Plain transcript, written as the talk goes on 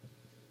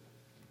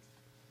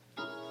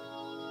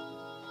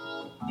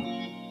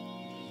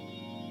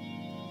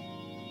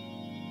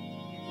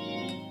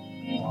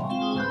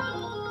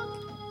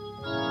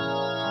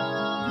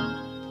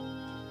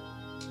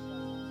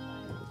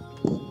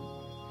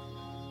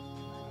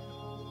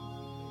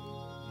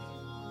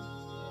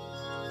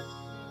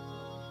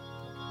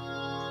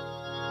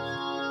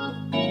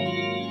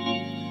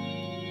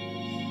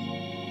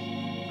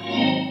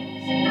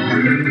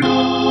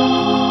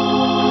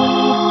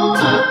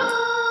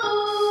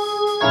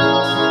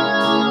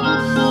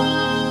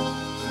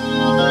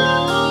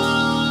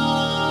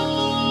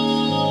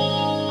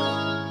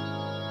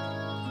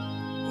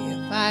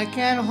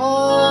can hold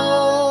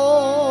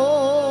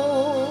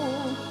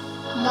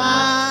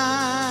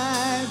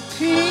my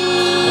peace,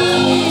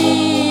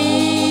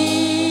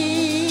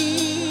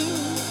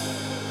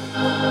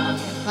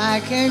 if I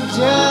can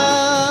just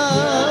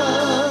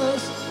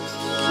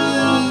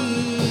keep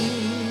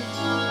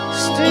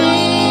still,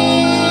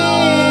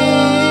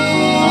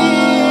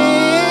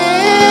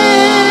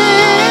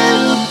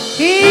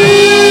 he'll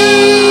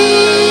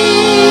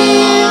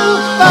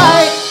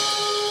fight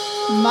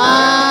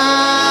my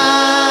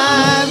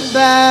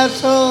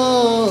battle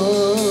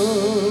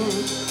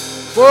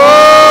for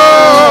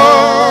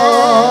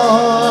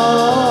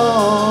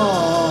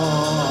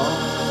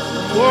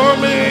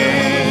me.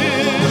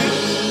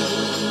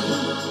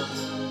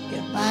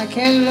 if I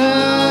can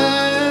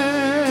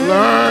learn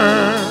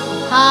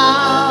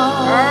how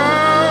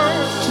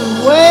to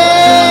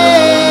wait.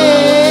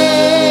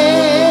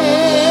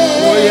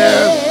 Oh,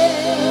 yes.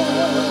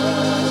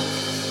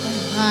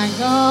 My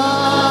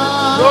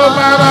God, No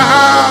matter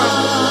how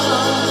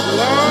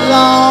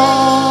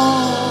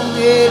long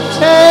it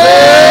takes,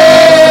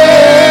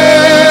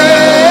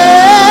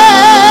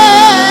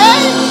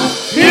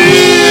 he'll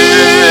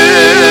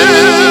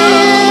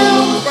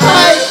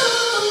fight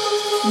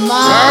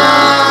my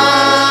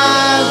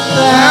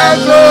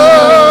battle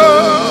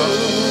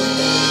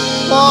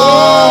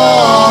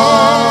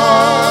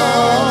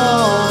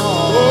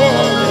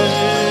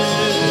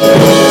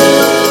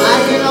I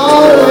can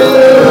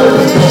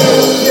always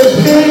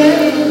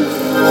depend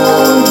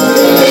on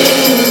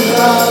Jesus.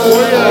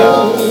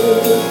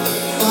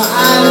 For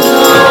I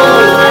know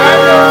that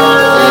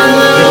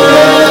He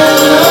is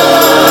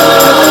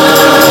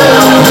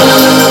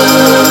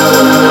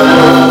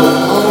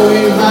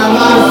always by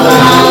my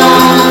side.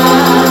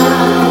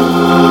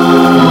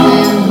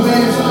 And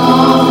when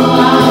storms cloud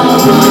my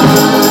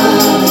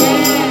mind,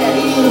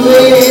 He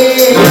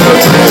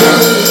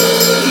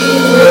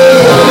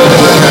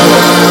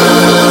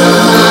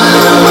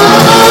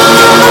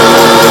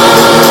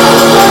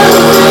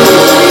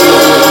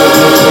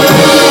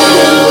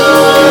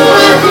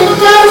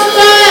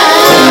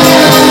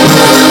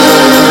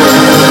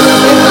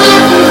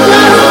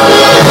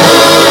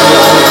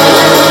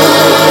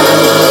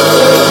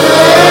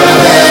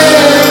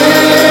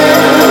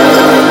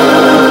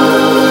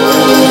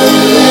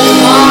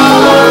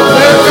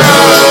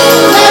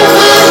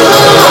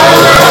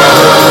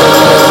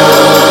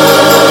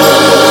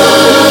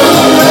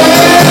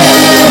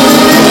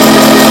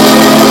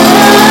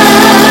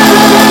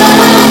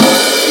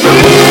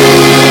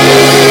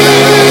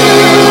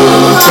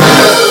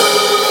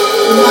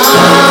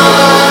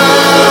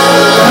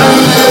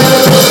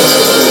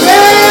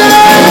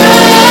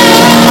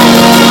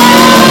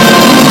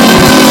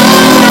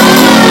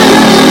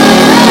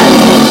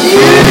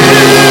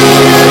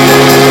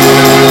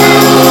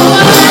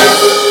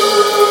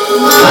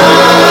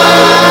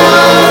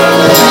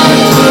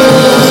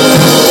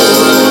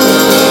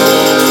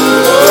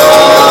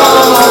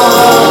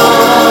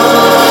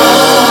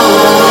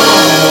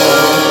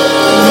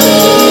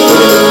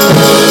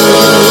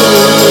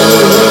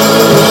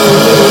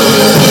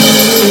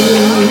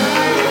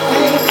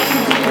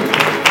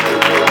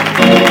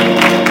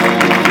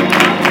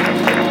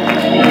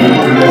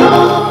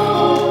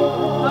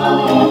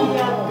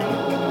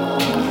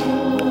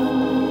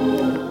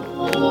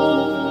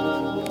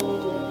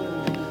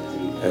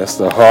That's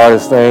the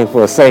hardest thing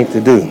for a saint to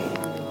do.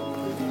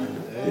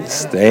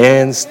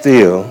 Stand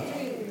still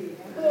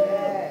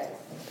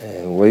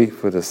and wait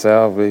for the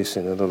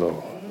salvation of the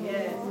Lord.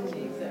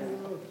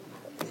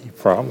 He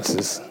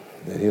promises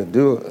that He'll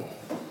do it.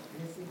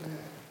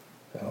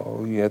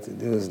 All you have to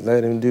do is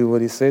let Him do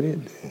what He said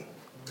He'd do.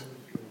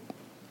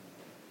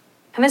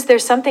 Is there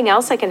something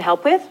else I can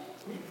help with?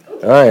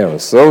 I am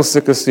so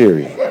sick of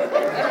Siri.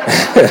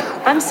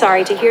 I'm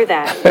sorry to hear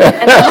that.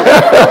 And I hope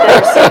you feel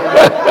better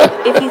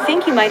soon. If you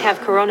think you might have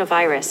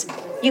coronavirus,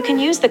 you can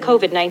use the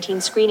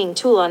COVID-19 screening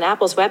tool on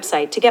Apple's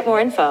website to get more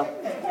info.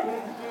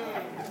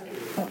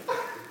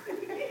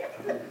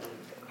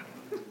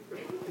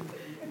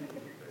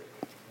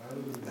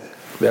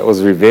 That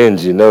was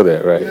revenge, you know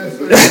that, right?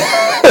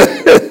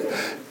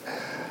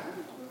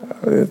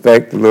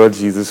 Thank the Lord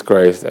Jesus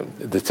Christ.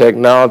 The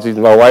technology,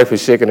 my wife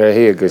is shaking her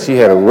head because she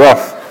had a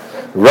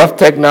rough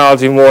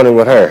technology morning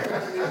with her.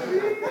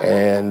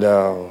 And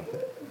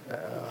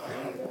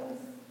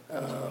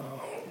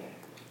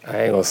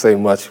I ain't going to say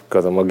much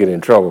because I'm going to get in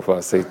trouble if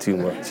I say too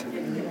much.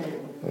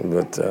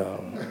 But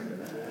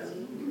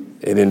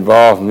it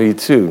involved me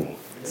too.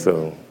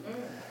 So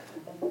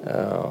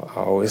I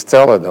always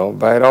tell her, don't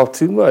bite off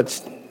too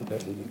much.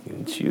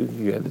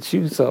 You got to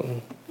chew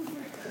something.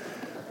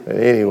 But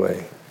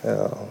anyway,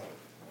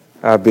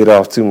 I bit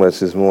off too much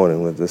this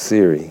morning with the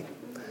Siri.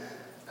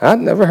 I'd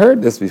never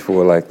heard this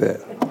before like that.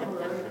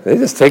 They're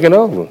just taking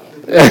over.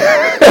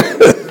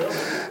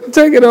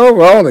 Taking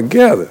over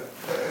altogether.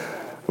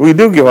 We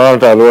do give honor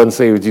to our Lord and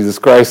Savior Jesus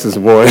Christ this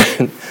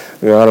morning.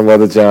 We honor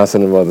Mother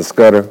Johnson and Mother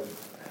Scudder,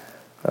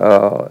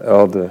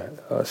 Elder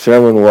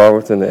Sherman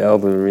Warburton, and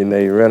Elder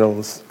Renee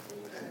Reynolds,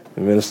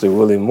 and Minister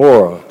Willie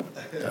Moore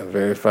our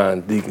very fine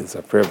deacons,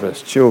 our prayer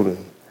best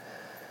children,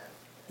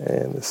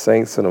 and the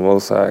saints of the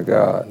Most High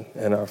God,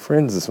 and our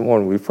friends this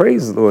morning. We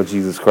praise the Lord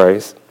Jesus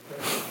Christ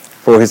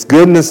for his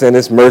goodness and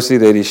his mercy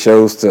that he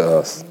shows to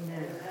us.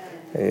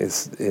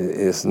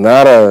 It's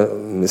not a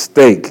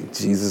mistake.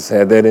 Jesus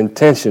had that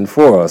intention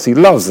for us. He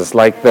loves us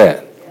like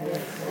that.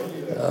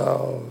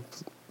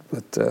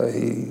 But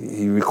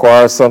he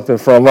requires something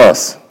from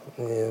us.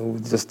 And we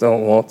just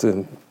don't want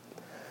to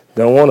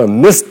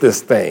miss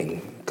this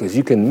thing, because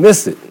you can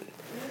miss it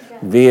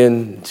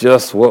being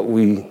just what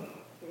we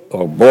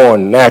are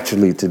born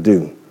naturally to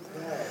do.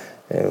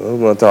 And we're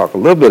going to talk a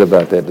little bit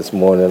about that this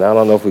morning. I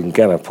don't know if we can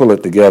kind of pull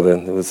it together.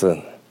 It was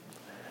a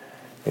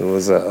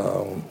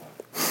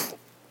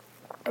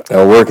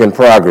work in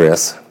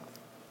progress,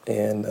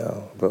 and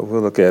but we'll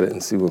look at it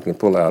and see what we can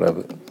pull out of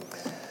it.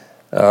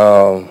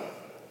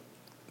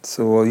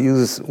 So we'll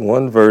use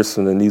one verse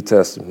from the New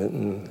Testament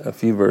and a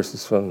few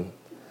verses from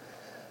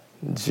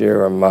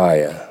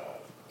Jeremiah.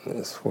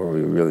 That's where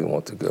we really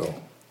want to go.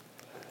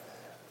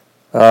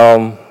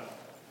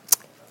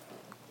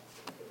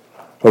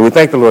 But we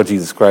thank the Lord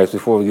Jesus Christ.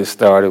 Before we get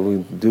started,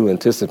 we do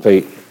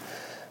anticipate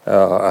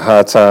a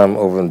high time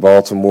over in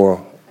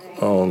Baltimore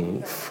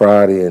on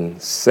Friday and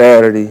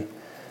Saturday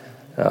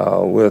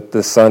with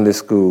the Sunday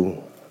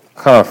School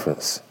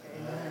Conference.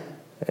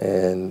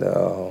 And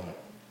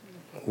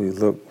we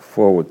look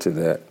forward to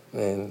that.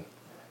 And,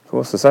 of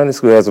course, the Sunday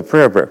School has a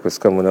prayer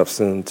breakfast coming up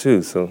soon,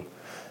 too. So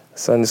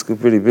Sunday School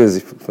pretty busy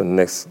for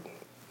the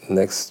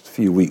next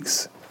few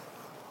weeks.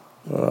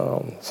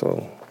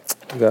 So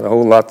we got a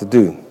whole lot to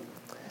do.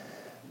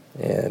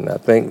 And I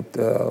think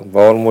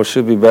Baltimore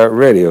should be about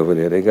ready over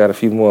there. They got a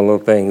few more little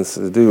things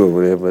to do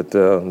over there, but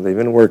they've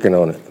been working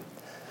on it.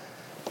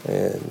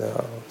 And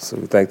so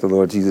we thank the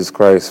Lord Jesus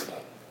Christ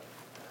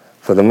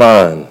for the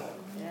mind.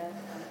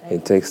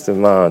 It takes the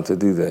mind to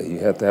do that. You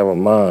have to have a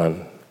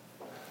mind.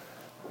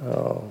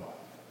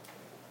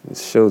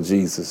 Show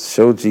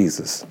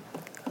Jesus.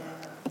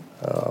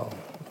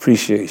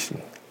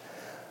 Appreciation.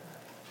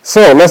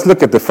 So let's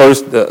look at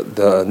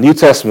the New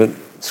Testament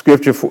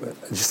scripture,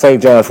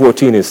 St. John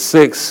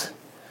 14:6,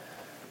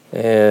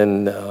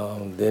 and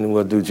then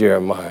we'll do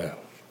Jeremiah.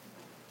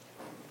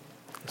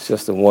 It's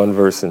just the one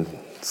verse in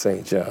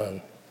St.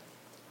 John.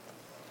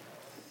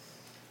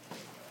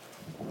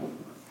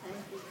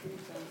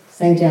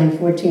 St. John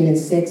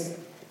 14:6,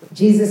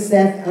 Jesus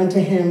saith unto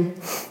him,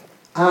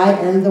 I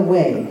am the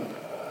way,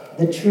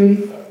 the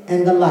truth,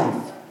 and the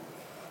life.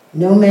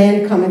 No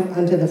man cometh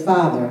unto the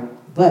Father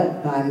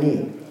but by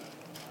me.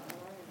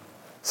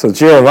 So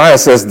Jeremiah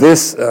says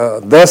this,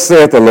 thus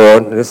saith the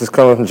Lord, and this is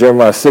coming from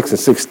Jeremiah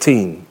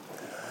 6:16.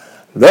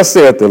 Thus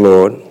saith the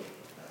Lord,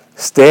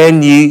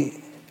 stand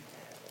ye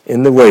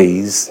in the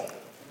ways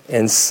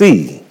and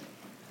see,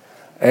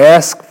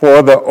 ask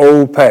for the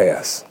old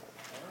paths.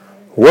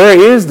 Where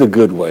is the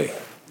good way?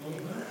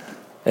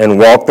 And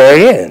walk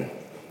therein,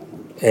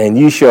 and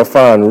ye shall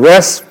find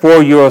rest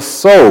for your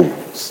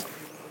souls.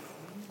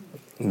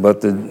 But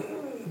the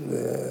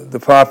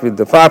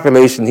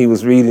population he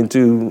was reading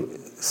to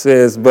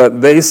says,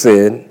 but they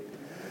said,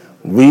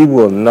 we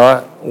will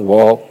not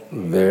walk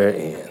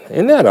therein.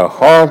 Isn't that a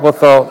horrible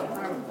thought?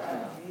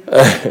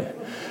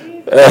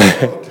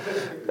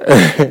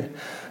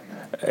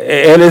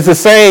 And it's the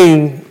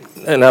same,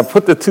 and I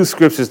put the two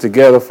scriptures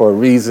together for a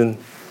reason.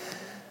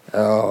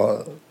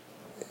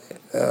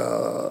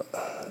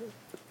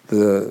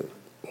 The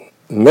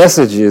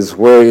message is,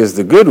 where is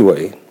the good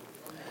way?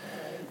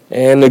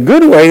 And the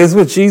good way is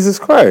with Jesus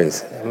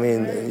Christ. I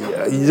mean,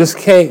 you just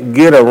can't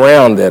get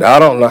around that. I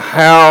don't know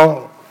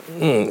how.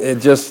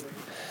 It's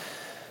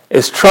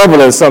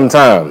troubling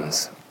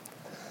sometimes.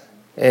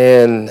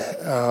 And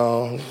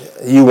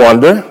you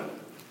wonder,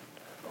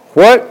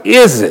 what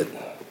is it?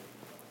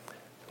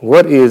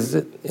 What is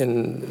it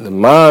in the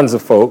minds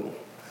of folk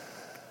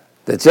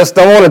that just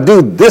don't want to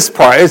do this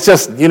part? It's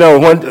just,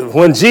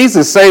 when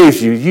Jesus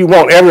saves you, you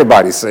want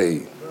everybody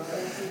saved.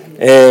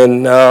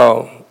 And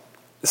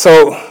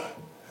so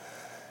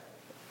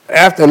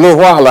after a little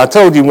while, I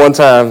told you one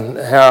time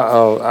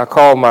how I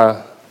called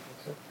my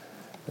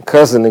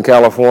cousin in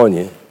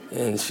California,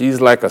 and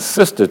she's like a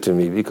sister to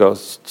me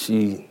because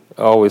she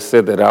always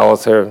said that I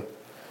was her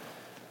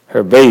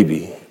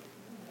baby.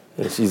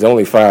 And she's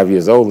only 5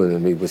 years older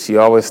than me, but she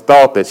always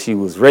thought that she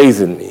was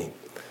raising me.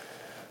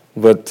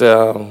 But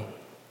I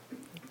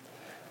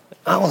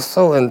was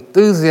so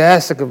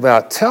enthusiastic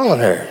about telling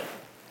her.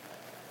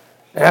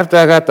 After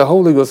I got the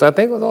Holy Ghost, I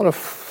think it was on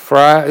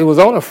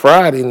a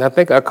Friday, and I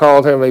think I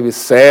called her maybe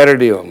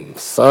Saturday or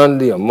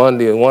Sunday or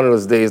Monday or one of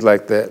those days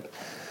like that,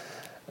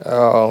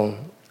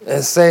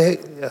 and say,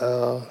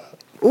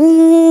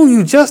 ooh,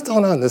 you just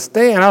don't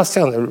understand. I was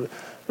telling her,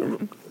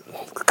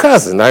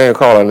 cousin, I didn't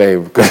call her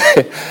name,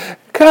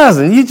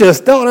 cousin, you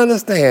just don't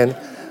understand.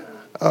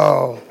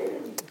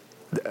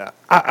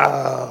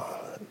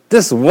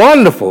 This is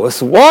wonderful.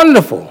 It's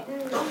wonderful.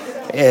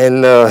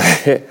 And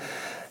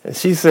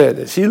she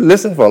said, she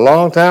listened for a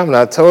long time, and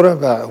I told her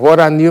about what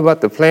I knew about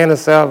the plan of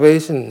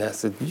salvation. And I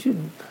said,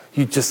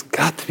 You just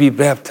got to be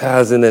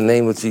baptized in the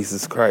name of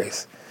Jesus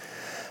Christ.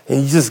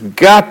 And you just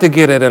got to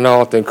get at an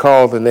altar and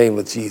call the name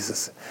of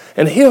Jesus.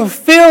 And he'll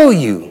fill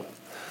you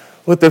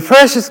with the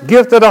precious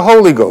gift of the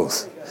Holy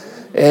Ghost.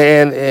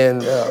 And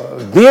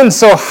being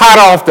so hot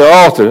off the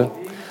altar,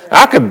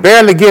 I could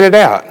barely get it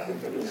out.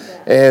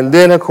 And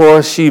then, of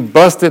course, she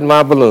busted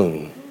my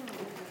balloon.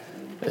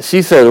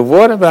 She said,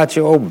 "What about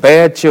your old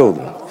bad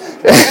children?"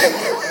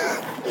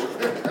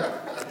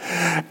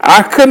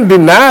 I couldn't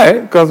deny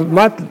it because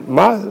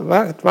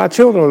my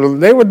children,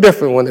 they were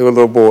different when they were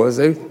little boys.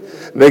 They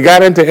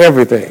got into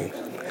everything.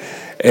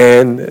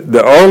 And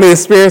the only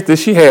experience that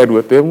she had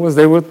with them was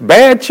they were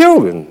bad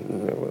children.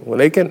 When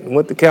they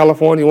went to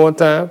California one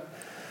time,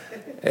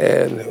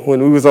 and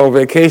when we was on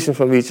vacation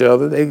from each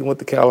other, they went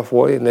to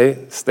California and they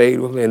stayed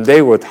with me, and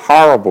they were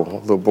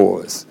horrible little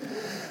boys.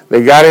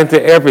 They got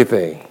into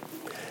everything.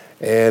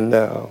 And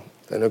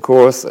of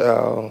course,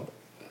 the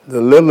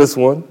littlest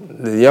one,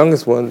 the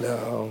youngest one,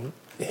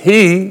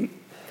 he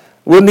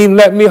wouldn't even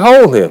let me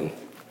hold him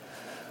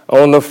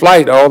on the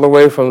flight all the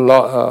way from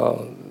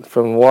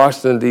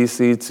Washington,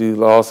 D.C. to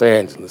Los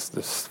Angeles.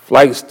 The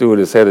flight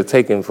stewardess had to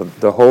take him for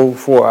the whole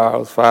 4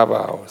 hours, 5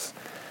 hours,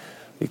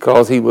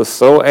 because he was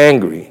so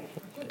angry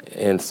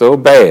and so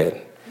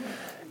bad.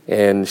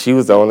 And she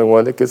was the only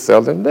one that could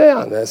settle him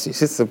down. And she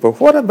said, "But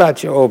what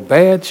about your old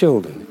bad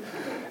children?"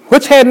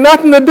 Which had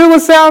nothing to do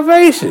with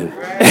salvation.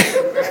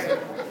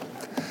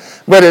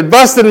 But it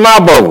busted my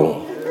bubble.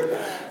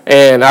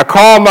 And I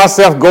called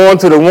myself going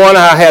to the one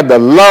I had the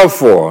love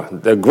for,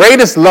 the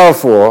greatest love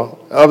for,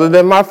 other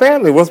than my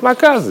family, was my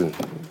cousin.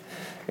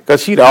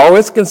 Because she'd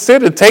always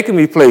considered taking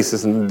me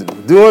places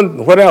and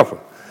doing whatever.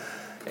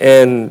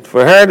 And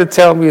for her to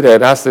tell me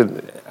that, I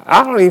said,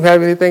 "I don't even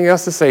have anything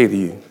else to say to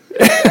you."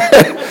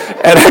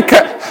 And I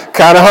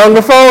kind of hung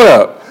the phone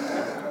up.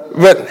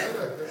 But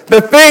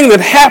the thing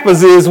that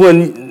happens is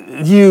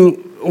when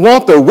you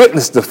want to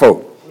witness to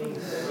folk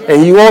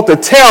and you want to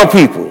tell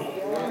people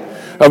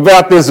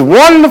about this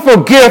wonderful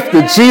gift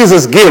that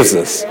Jesus gives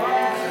us,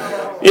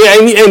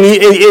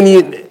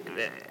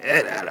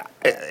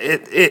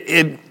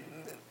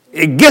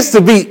 it gets to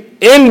be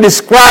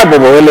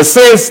indescribable in the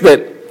sense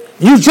that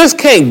you just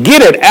can't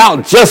get it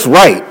out just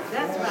right.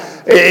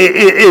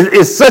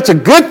 It's such a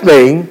good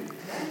thing,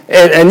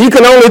 and you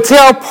can only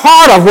tell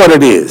part of what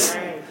it is.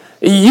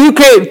 You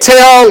can't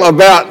tell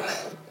about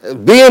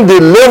being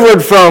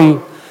delivered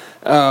from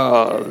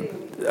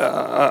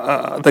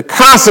the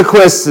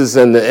consequences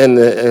and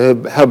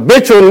the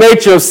habitual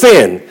nature of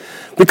sin,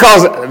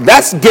 because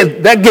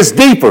that gets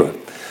deeper.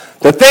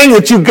 The thing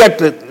that you get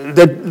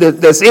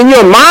that's in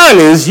your mind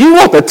is you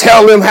want to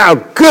tell them how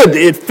good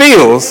it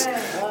feels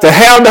to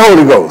have the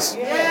Holy Ghost.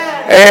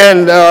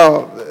 And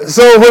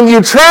so when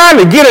you're trying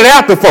to get it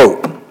out to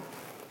folk,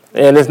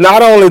 and it's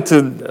not only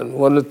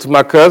to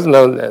my cousin,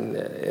 and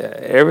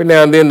every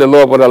now and then the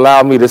Lord would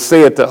allow me to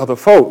say it to other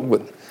folk,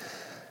 but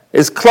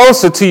it's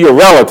closer to your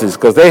relatives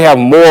because they have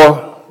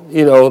more,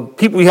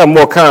 people you have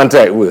more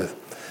contact with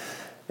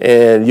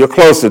and you're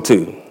closer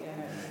to.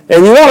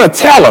 And you want to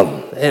tell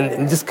them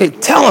and just keep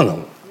telling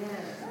them.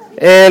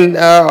 And,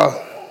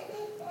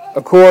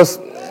 of course,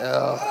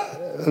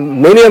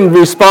 many of them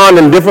respond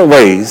in different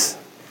ways.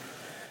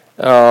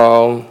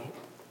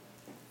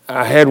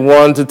 I had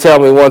one to tell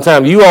me one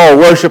time, "You all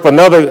worship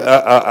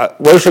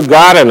worship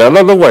God in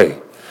another way."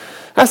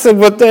 I said,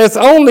 "But there's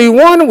only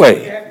one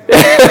way."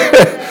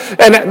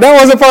 And that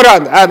was the part I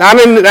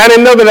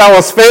didn't know that I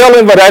was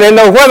failing, but I didn't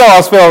know whether I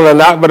was failing or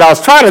not. But I was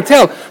trying to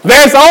tell them,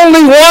 there's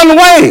only one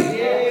way.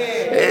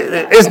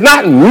 It's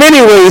not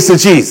many ways to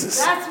Jesus.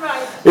 That's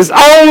right. It's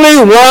only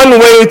one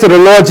way to the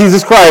Lord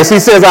Jesus Christ. He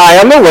says, "I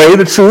am the way,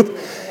 the truth,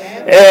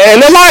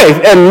 and the life.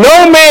 And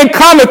no man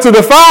cometh to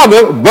the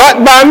Father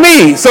but by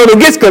me." So it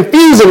gets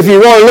confusing if you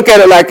want to look at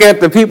it like that.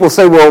 The people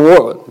say,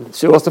 "Well,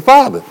 show us the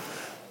Father."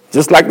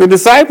 Just like the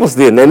disciples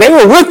did. And they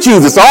were with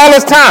Jesus all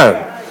this time.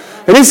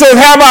 And he says,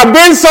 "Have I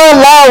been so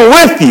long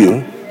with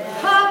you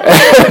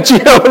that you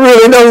don't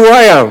really know who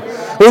I am?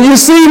 When you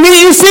see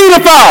me, you see the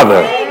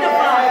Father."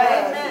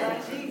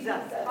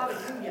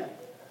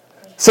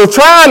 So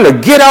trying to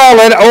get all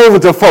that over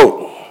to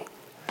folk,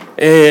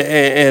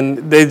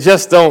 and they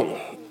just don't.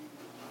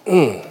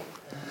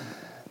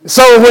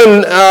 So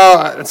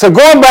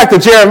going back to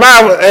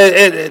Jeremiah,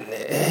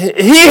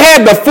 he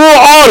had the full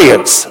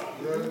audience.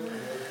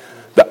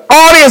 The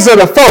audience of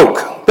the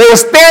folk. They were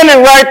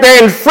standing right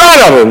there in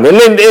front of him.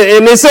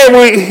 And they said,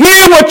 "We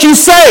hear what you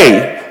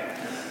say."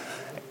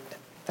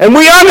 And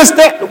we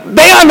understand.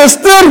 They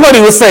understood what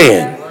he was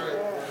saying.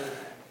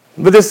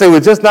 But they said, "We're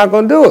just not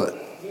going to do it."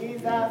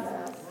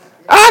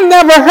 I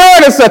never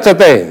heard of such a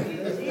thing.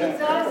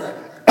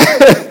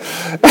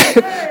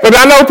 But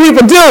I know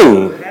people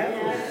do.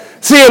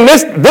 See, in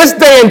this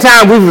day and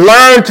time, we've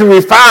learned to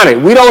refine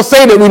it. We don't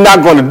say that we're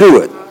not going to do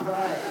it.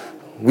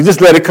 We just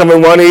let it come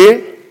in one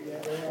ear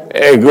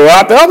and go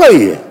out the other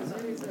ear.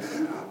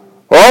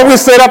 Or we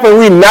sit up and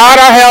we nod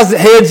our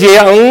heads,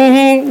 "Yeah,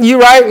 you're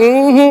right,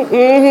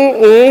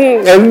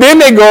 and then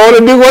they go on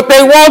and do what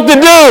they want to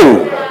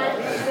do.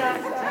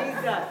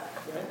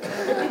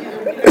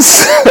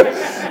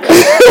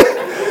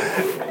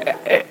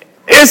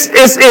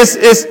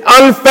 It's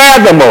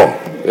unfathomable.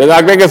 And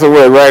I think that's a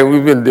word, right?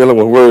 We've been dealing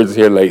with words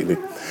here lately.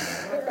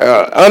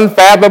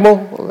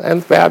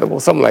 Unfathomable,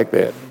 something like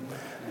that.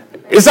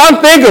 It's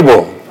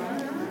unthinkable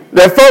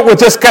that folk would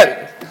just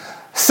cut.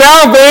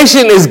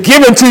 Salvation is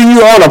given to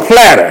you on a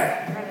platter.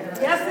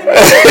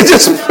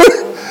 Yes,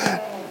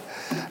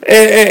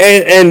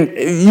 and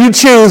you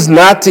choose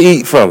not to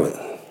eat from it.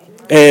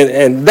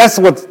 And that's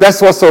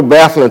what's so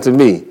baffling to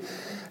me.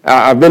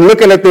 I've been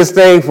looking at this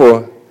thing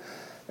for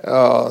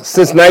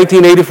since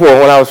 1984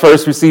 when I was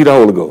first received the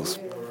Holy Ghost.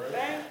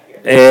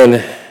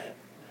 And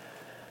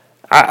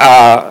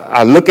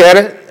I look at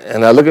it,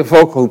 and I look at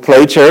folk who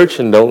play church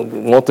and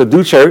don't want to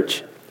do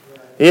church.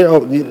 You know,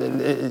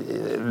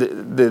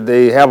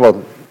 they have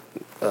a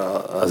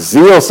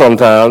zeal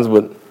sometimes,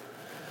 but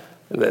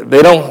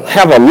they don't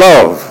have a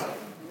love.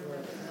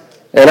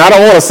 And I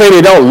don't want to say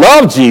they don't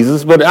love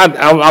Jesus, but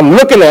I'm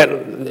looking at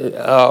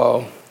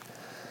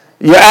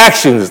your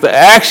actions. The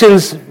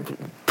actions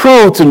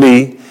prove to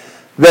me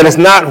that it's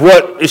not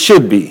what it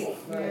should be.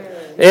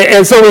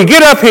 And so we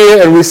get up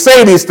here and we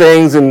say these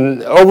things,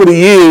 and over the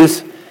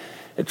years,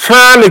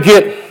 trying to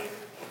get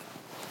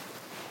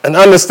an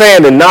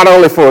understanding not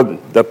only for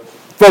the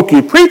folk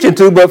you're preaching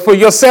to, but for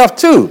yourself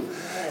too.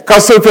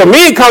 Because so for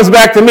me, it comes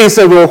back to me and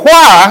says, well,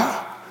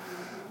 why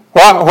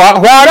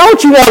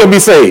don't you want to be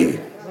saved?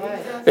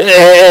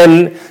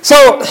 And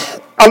so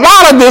a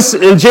lot of this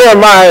in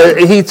Jeremiah,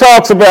 he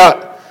talks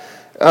about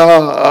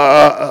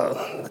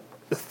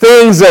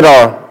things that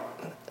are,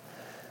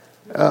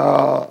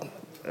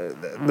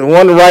 the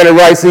one writer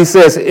writes, he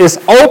says, it's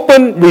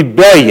open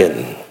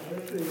rebellion.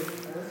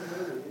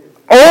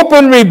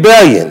 Open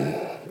rebellion.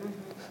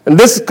 And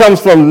this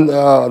comes from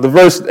the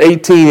verse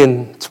 18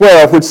 and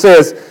 12, which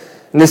says,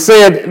 and it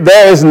said,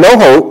 there is no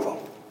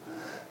hope,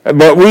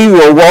 but we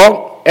will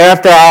walk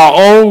after our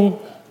own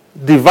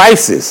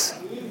devices.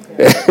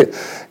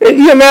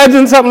 You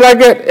imagine something like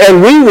that?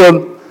 And we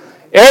will,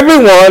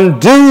 everyone,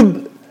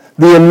 do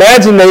the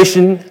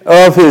imagination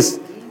of his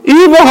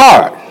evil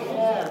heart.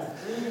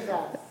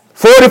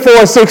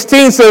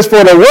 44:16 says,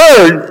 for the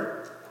word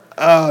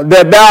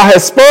that thou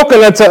hast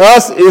spoken unto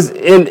us is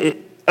in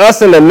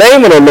us in the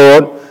name of the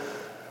Lord,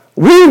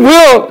 we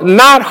will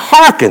not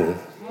hearken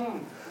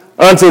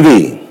unto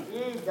thee.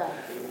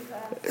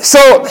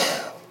 So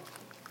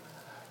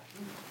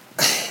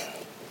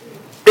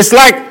it's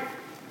like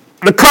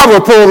the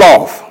cover pulled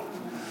off,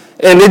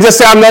 and they just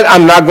say,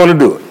 I'm not going to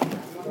do it.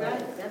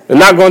 I'm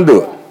not going to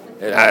do it.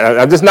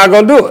 I'm just not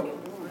going to do it.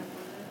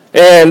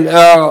 And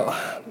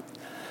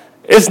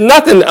it's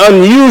nothing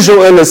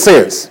unusual in a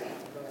sense,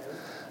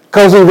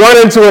 because we run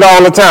into it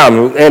all the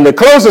time. And the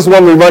closest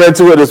one we run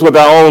into it is with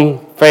our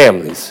own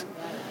families.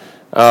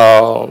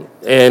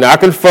 And I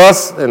can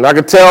fuss, and I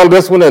can tell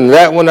this one and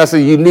that one. I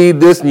say, you need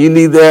this and you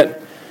need that.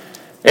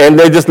 And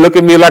they just look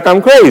at me like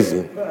I'm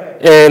crazy.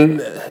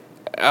 And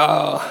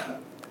I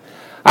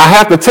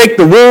have to take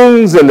the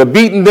wounds and the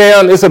beating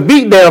down. It's a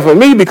beat down for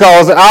me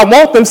because I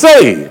want them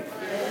saved.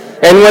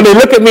 And when they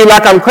look at me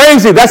like I'm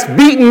crazy, that's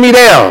beating me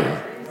down.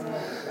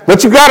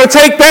 But you got to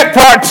take that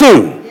part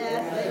too.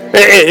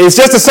 It's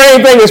just the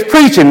same thing as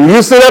preaching.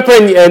 You sit up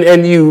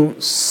and you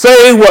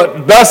say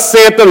what thus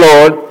saith the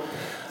Lord.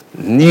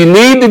 You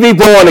need to be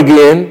born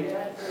again.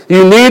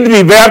 You need to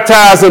be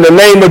baptized in the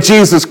name of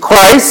Jesus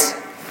Christ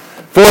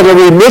for the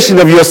remission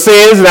of your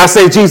sins. And I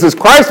say Jesus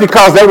Christ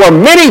because there were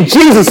many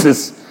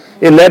Jesuses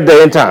in that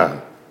day and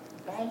time.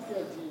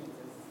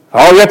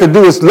 All you have to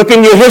do is look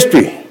in your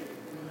history.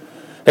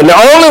 And the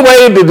only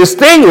way to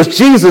distinguish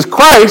Jesus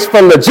Christ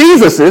from the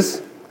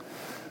Jesuses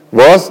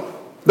was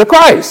the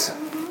Christ,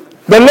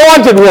 the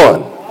anointed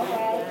one.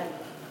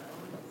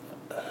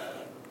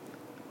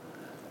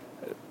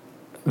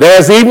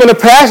 There's even a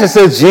passage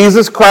that says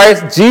Jesus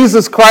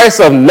Christ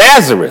of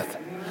Nazareth,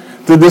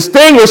 to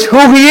distinguish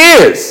who he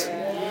is.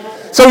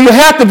 So you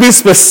have to be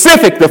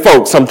specific to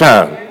folks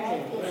sometimes.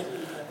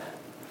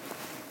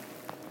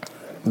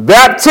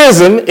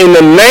 Baptism in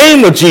the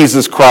name of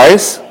Jesus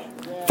Christ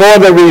for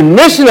the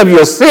remission of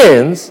your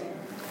sins,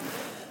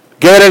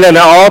 get it in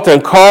the altar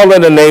and call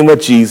in the name of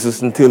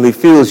Jesus until he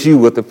fills you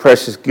with the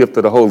precious gift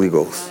of the Holy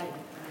Ghost.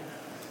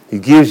 He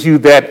gives you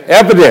that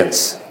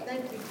evidence.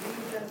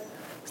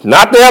 It's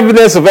not the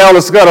evidence of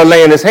Elder Scudder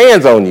laying his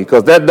hands on you,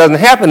 because that doesn't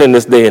happen in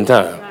this day and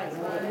time.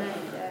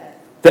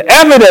 The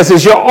evidence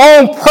is your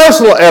own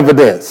personal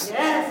evidence.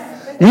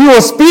 You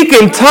will speak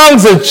in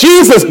tongues and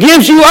Jesus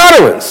gives you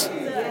utterance.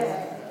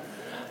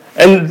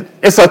 And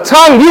it's a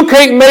tongue you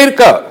can't make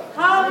up.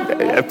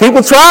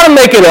 People try to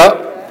make it up.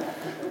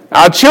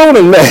 Our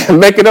children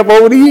make it up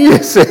over the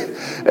years.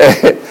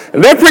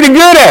 And they're pretty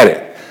good at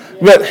it.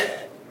 But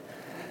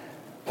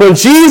when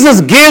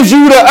Jesus gives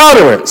you the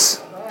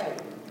utterance,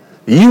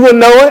 you will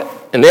know it,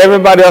 and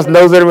everybody else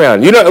knows it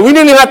around. You know, we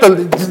didn't even have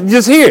to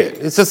just hear it.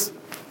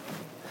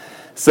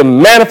 It's a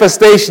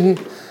manifestation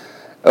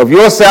of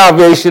your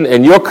salvation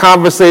and your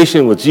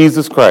conversation with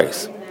Jesus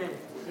Christ.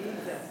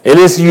 It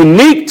is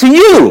unique to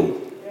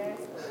you.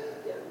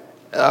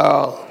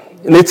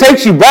 And it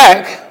takes you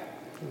back,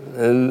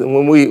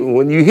 and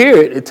when you hear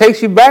it, it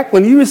takes you back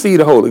when you receive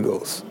the Holy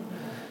Ghost.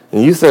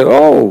 And you say,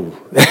 oh,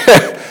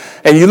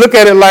 and you look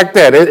at it like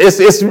that.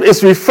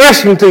 It's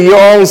refreshing to your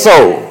own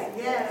soul.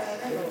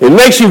 It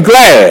makes you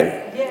glad.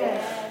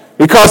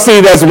 Because,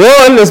 see, there's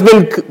one that's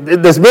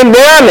been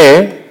down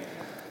there,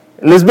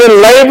 and it's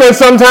been laboring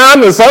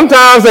sometimes, and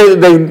sometimes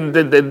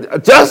they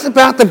just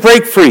about to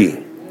break free.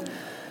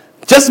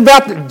 Just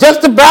about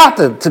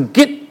to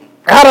get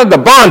out of the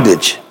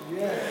bondage.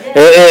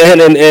 And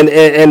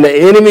the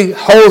enemy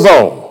holds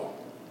on.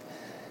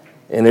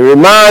 And it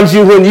reminds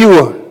you when you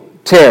were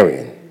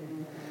tarrying.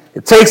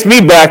 It takes me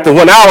back to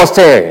when I was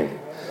tarrying.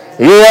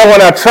 Yeah,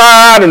 when I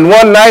tried and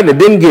one night and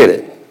didn't get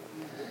it.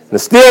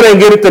 And still didn't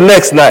get it the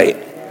next night.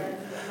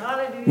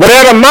 But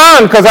I don't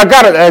mind because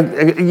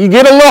you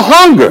get a little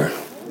hunger.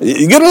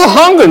 You get a little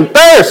hunger and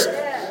thirst.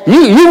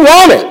 You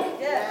want it.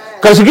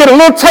 Because you get a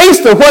little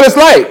taste of what it's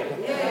like.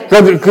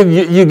 Because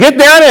you get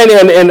down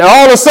and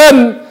all of a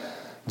sudden,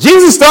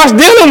 Jesus starts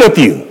dealing with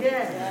you.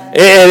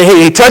 And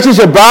he touches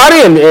your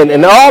body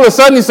and all of a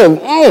sudden you say,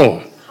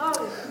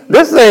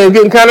 this thing is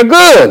getting kind of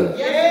good.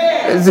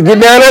 So get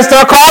down there and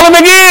start calling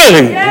him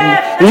again.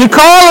 And you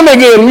call him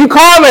again. And you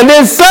call him and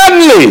then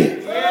suddenly,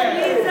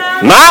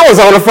 mine was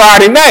on a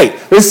Friday night.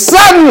 And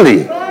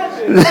suddenly,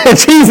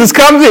 Jesus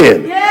comes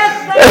in.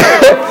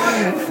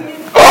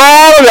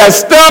 All of that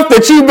stuff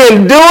that you've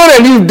been doing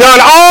and you've done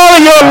all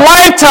of your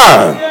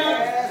lifetime.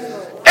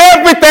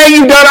 Everything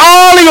you've done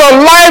all of your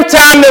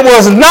lifetime that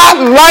was not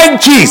like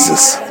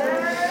Jesus.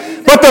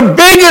 But the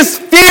biggest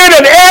fear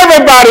that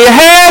everybody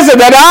has and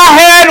that I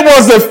had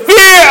was the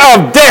fear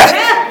of death.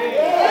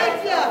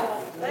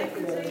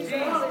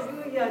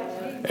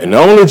 And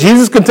only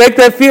Jesus can take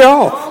that fear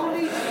off.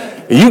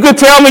 You could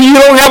tell me you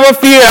don't have a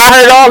fear. I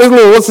heard all these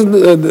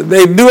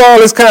they do all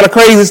this kind of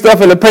crazy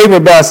stuff in the paper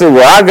about, I said,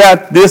 well, I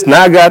got this and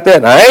I got that.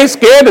 And I ain't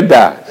scared to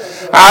die.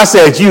 I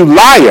said, you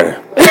liar.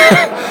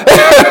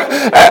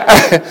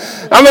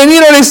 I mean,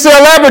 these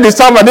celebrities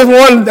talking about this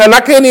one, and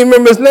I can't even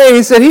remember his name.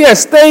 He said he had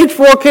stage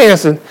 4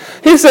 cancer.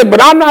 He said,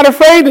 but I'm not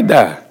afraid to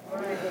die.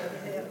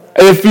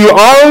 If you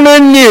only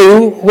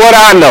knew what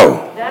I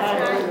know.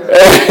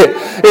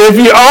 If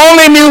you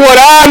only knew what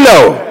I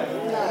know.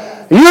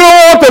 You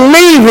don't want to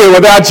leave here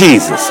without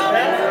Jesus.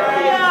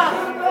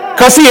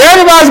 Because, see,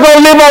 everybody's going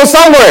to live on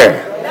somewhere.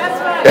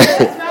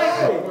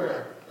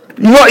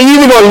 You're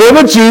either going to live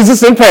with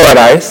Jesus in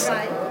paradise,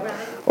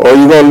 or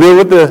you're going to live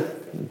with the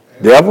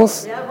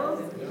devils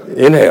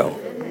in hell.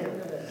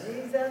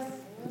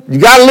 You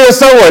got to live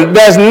somewhere.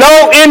 There's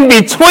no in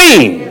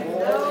between.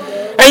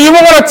 And you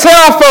want to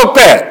tell folk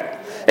that.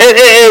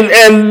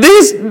 And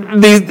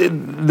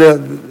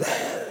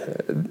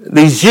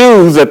these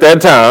Jews at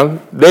that time,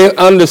 they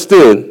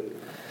understood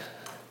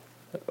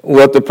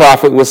what the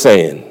prophet was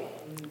saying.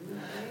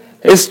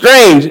 It's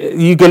strange.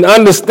 You can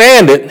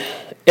understand it,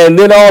 and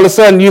then all of a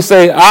sudden you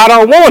say, I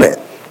don't want it.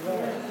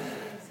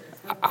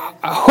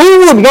 Who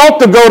would want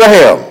to go to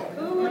hell?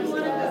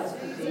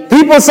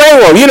 People say,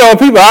 well,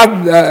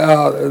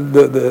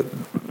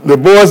 the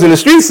boys in the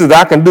streets says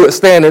I can do it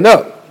standing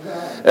up.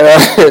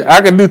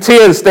 I can do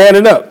 10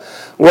 standing up.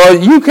 Well,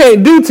 you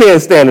can't do 10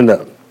 standing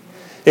up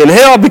in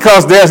hell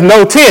because there's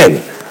no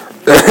 10.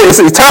 It's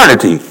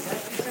eternity.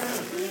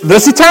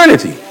 That's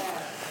eternity.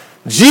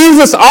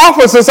 Jesus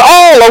offers us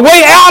all a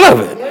way out of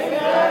it.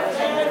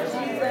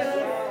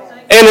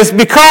 And it's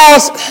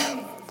because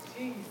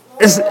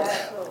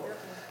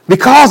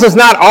it's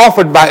not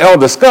offered by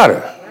Elder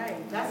Scudder.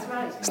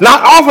 It's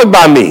not offered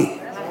by me.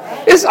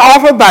 It's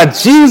offered by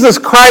Jesus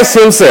Christ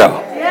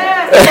himself.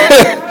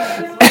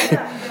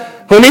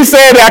 When he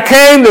said, I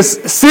came to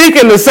seek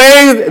and to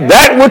save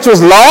that which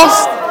was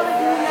lost,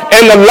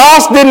 and the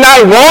lost did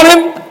not want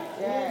him.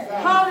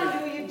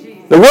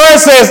 The word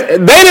says they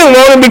didn't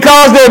want him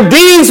because their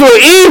deeds were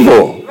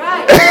evil.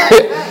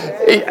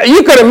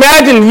 You could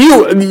imagine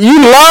you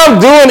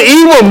love doing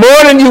evil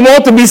more than you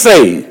want to be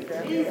saved.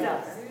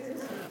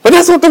 But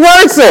that's what the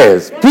word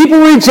says. People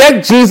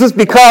reject Jesus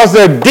because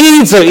their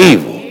deeds are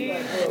evil.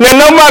 Now,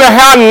 no matter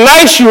how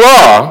nice you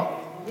are,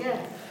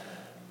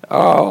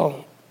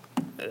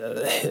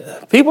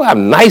 people have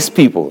nice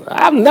people.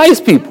 I have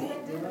nice people.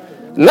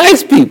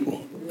 Nice people.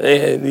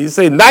 And you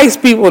say nice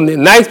people,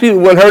 and nice people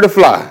wouldn't hurt a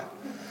fly.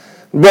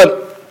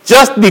 But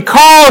just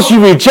because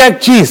you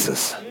reject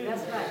Jesus,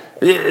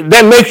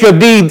 that makes your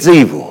deeds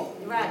evil.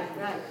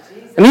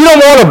 And you don't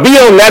want to be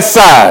on that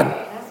side.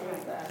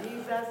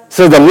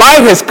 So the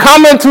light has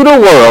come into the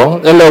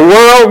world, and the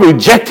world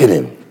rejected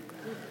him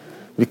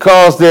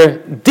because their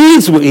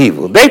deeds were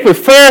evil. They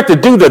preferred to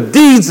do the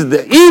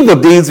evil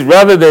deeds,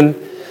 rather than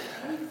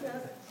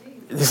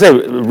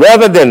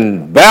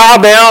bow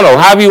down, or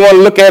however you want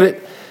to look at it,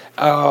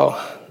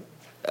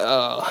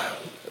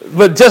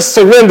 but just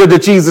surrender to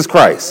Jesus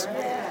Christ.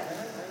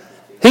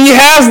 He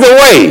has the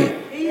way.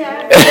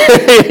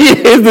 He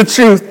is the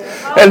truth,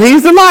 and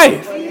he's the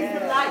life.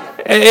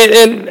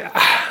 And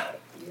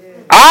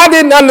I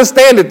didn't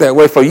understand it that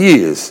way for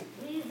years.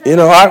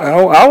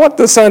 I went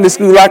to Sunday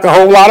school like a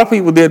whole lot of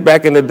people did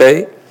back in the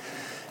day.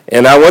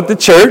 And I went to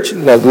church,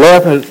 and I was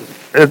laughing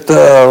at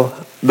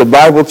the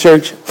Bible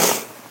church,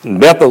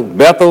 Bethel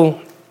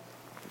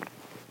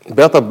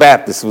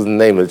Baptist was the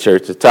name of the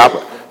church, the top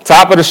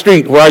of the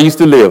street where I used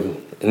to live,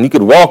 and you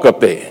could walk up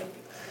there.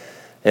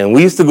 And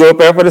we used to go up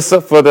there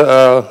for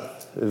the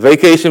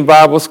vacation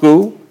Bible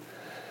school,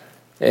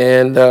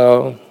 and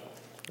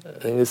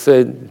it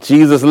said,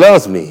 Jesus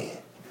loves me.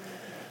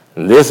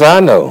 And this I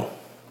know,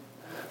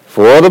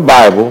 for the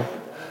Bible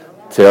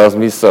tells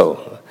me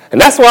so. And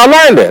that's where I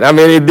learned that. I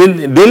mean, it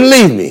didn't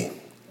leave me.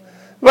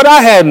 But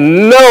I had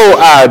no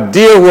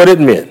idea what it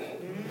meant.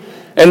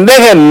 And they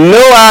had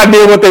no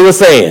idea what they were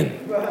saying.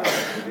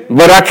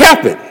 But I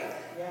kept it.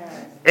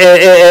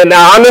 And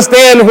I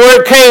understand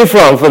where it came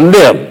from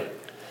them.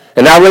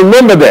 And I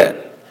remember that.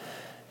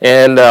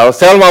 And I was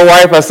telling my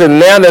wife, I said,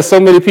 now there's so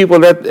many people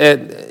that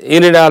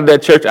in and out of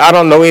that church, I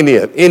don't know any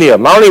of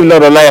them. I don't even know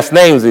their last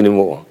names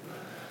anymore.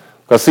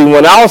 Because, see,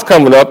 when I was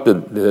coming up,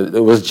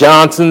 it was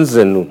Johnsons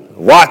and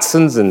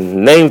Watsons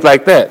and names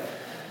like that.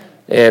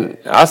 And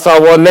I saw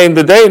one name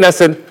today, and I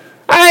said,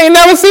 I ain't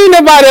never seen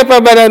nobody up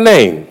by that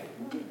name.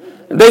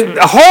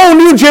 A whole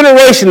new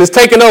generation is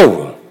taking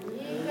over.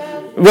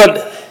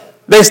 But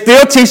they're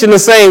still teaching the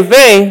same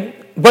thing,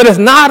 but it's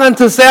not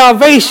unto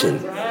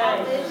salvation.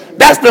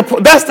 That's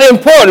the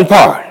important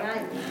part.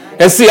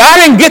 And see, I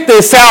didn't get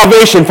the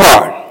salvation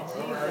part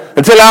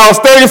until I was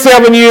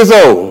 37 years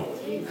old.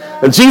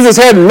 And Jesus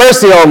had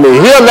mercy on me.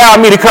 He allowed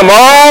me to come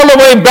all the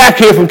way back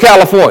here from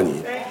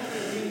California,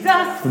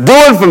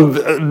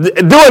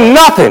 doing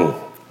nothing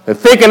and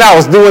thinking I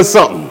was doing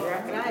something.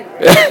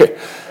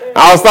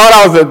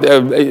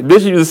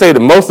 Bishop used to say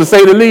the most to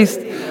say the least.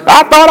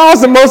 I thought I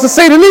was the most to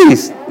say the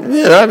least.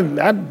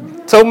 I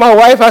told my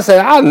wife, I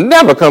said, I'll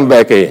never come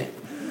back here.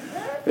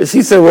 And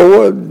she said,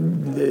 well, what?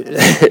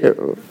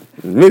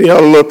 Many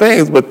other little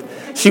things, but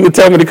she would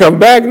tell me to come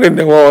back, and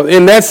well,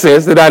 in that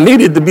sense, that I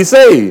needed to be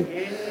saved.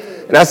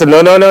 And I said, no.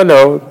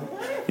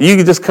 You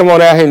can just come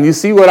on out here and you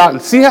see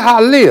how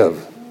I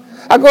live.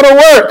 I go to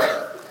work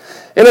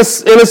in a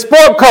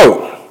sport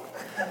coat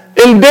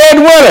in dead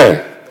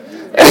winter.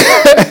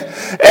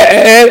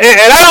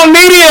 and I don't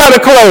need any other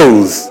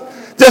clothes.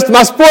 Just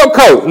my sport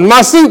coat and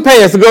my suit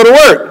pants to go to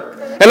work.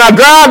 And I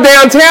drive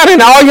downtown,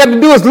 and all you have to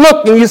do is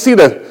look, and you see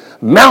the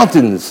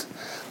mountains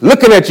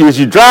looking at you as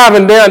you're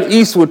driving down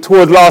eastward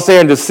towards Los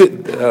Angeles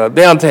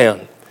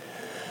downtown.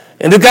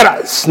 And they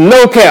got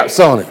snow caps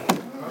on it.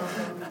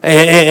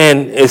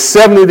 And it's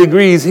 70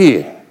 degrees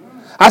here.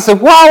 I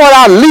said, why would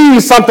I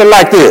leave something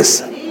like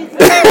this? And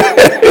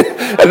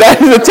I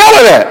used to tell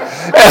her that.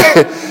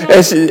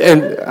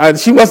 and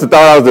she must have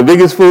thought I was the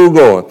biggest fool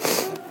going.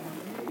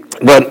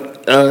 But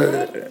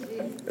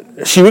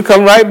she would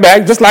come right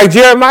back, just like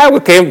Jeremiah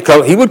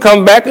come. He would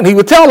come back and he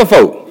would tell the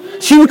folk.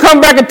 She would come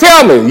back and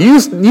tell me,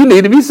 you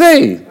need to be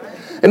saved.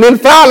 And then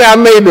finally I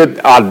made the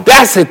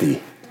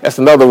audacity. That's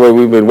another word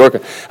we've been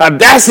working.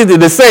 Audacity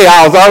to say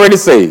I was already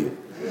saved.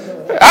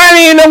 I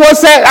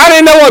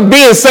didn't know what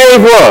being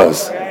saved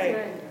was.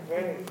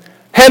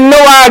 Had no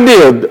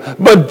idea.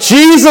 But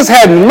Jesus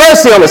had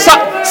mercy on us.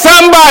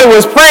 Somebody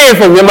was praying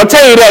for me. I'm going to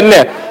tell you that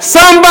now.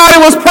 Somebody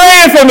was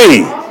praying for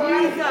me.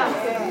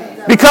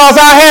 Because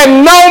I had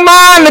no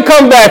mind to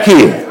come back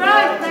here.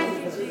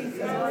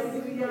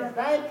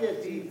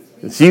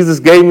 Jesus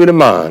gave me the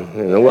mind. I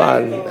ain't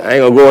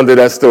going to go into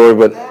that story,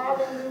 but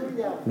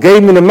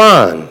gave me the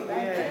mind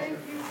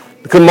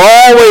to come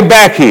all the way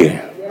back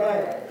here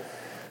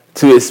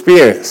to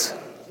experience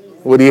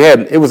what he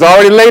had. It was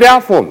already laid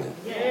out for me.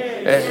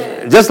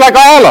 Just like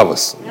all of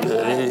us.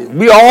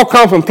 We all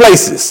come from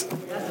places.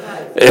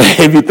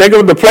 If you think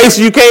of the places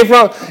you came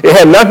from, it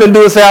had nothing to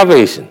do with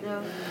salvation.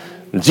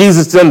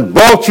 Jesus done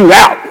brought you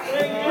out.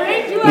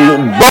 He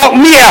brought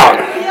me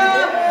out.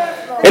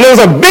 And it was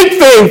a big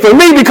thing for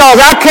me because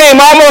I came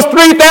almost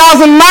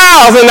 3,000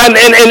 miles,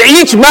 and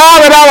each mile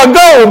that I would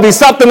go would be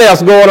something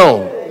else going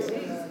on.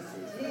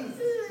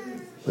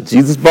 But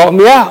Jesus brought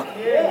me out.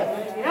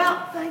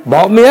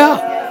 Brought me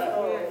out.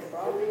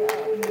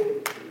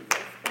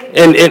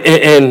 And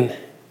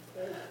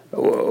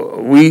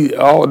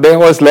they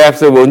always laugh and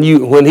say,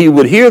 when he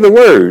would hear the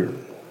word,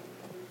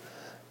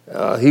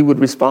 he would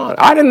respond.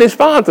 I didn't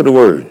respond to the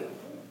word.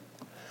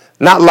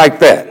 Not like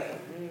that.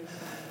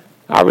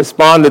 I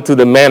responded to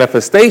the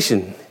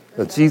manifestation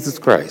of Jesus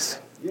Christ.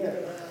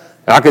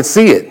 I could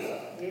see it.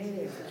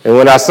 And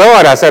when I saw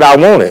it, I said, I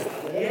want it.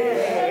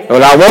 And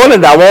when I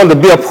wanted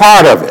to be a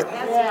part of it.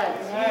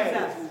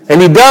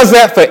 And he does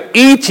that for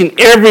each and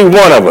every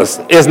one of us.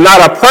 It's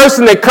not a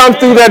person that comes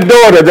through that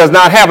door that does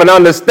not have an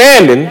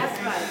understanding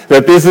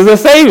that this is a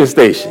saving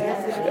station.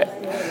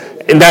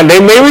 And then they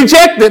may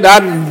reject it. I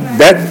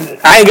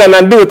ain't got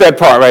nothing to do with that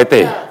part right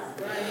there.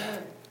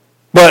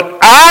 But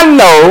I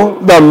know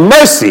the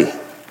mercy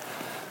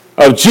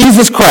of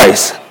Jesus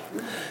Christ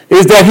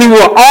is that he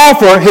will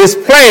offer his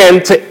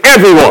plan to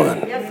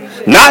everyone,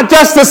 not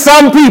just to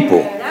some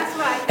people.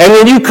 And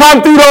when you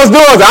come through those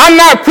doors, I'm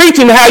not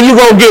preaching how you're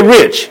going to get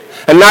rich.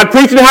 I'm not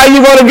preaching how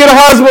you're going to get a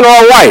husband or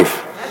a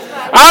wife.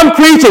 I'm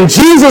preaching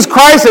Jesus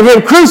Christ and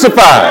him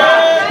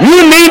crucified.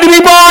 You need to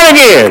be born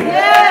again.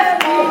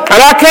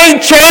 And I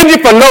can't change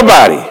it for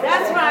nobody.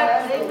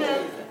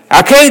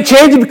 I can't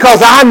change it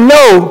because I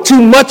know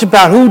too much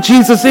about who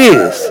Jesus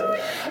is.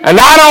 And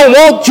I don't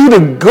want you to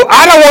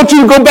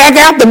go back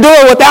out the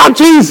door without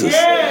Jesus.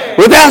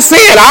 Without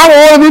saying, I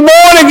want to be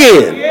born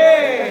again.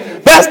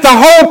 That's the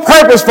whole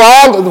purpose for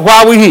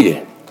why we're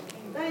here.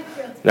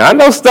 Now I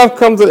know stuff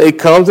comes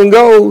and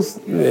goes.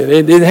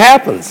 It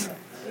happens.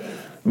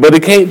 But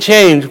it can't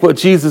change what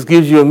Jesus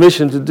gives you a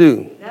mission to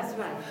do. That's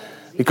right.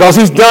 Because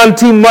he's done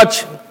too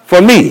much for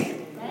me.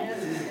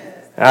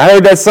 I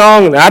heard that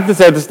song and I just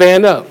had to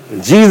stand up.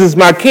 Jesus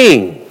my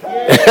King.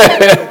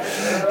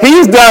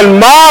 He's done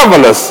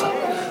marvelous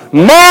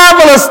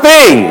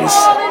things.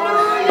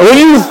 And when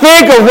you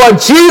think of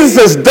what Jesus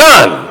has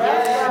done,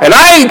 and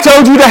I ain't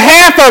told you the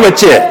half of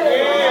it yet.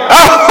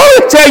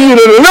 I'll tell you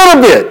a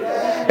little bit.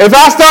 If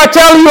I start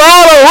telling you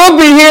all of it, we'll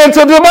be here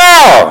until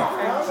tomorrow.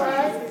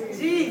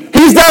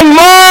 He's done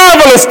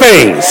marvelous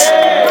things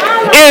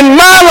in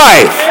my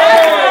life.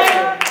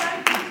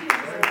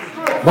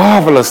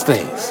 Marvelous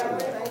things.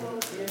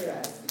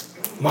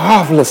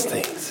 Marvelous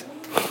things.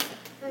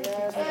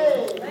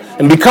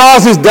 And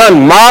because he's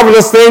done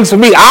marvelous things for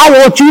me, I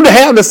want you to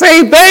have the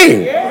same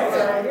thing.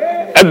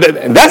 And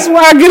that's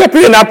why I get up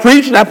here and I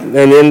preach. And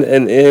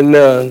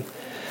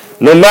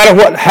no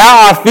matter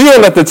how I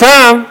feel at the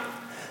time,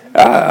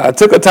 I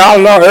took a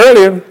Tylenol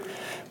earlier.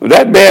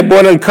 That bad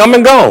boy done come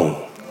and gone.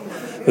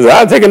 So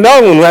I'll take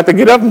another one. I have to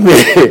get up a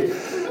bit.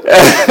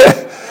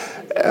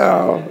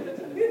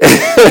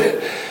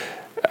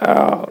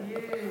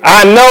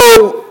 I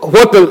know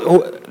what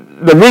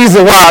the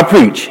reason why I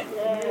preach.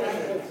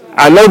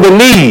 I know the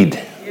need.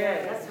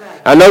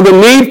 I know the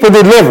need for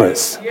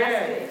deliverance.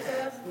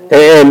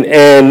 And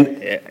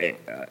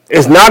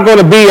it's not going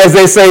to be, as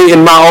they say,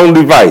 in my own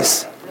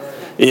device.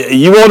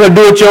 You want to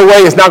do it your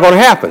way, it's not going to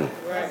happen.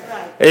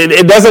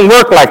 It doesn't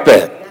work like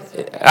that.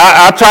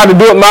 I tried to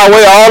do it my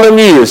way all them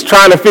years,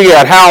 trying to figure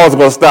out how I was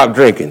going to stop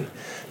drinking,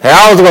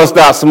 how I was going to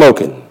stop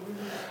smoking,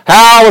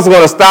 how I was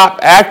going to stop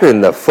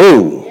acting the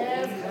fool.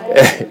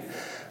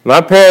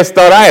 My parents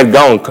thought I had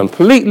gone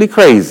completely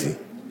crazy.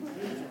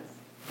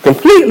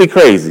 Completely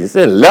crazy.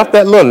 They left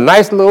that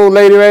nice little old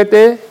lady right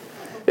there.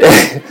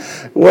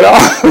 Went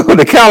off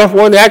to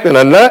California acting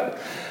a nut.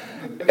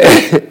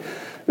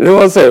 They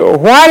want to say,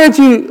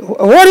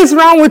 what is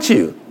wrong with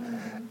you?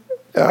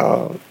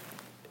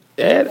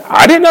 And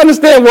I didn't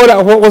understand what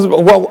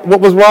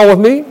was wrong with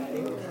me.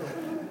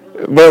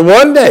 But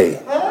one day,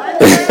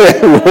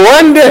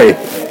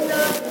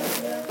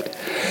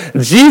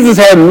 Jesus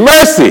had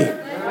mercy.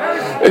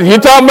 You're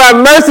talking about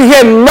mercy? He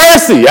had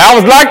mercy. I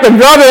was like the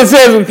brother that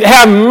says,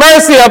 have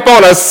mercy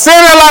upon a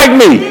sinner like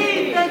me.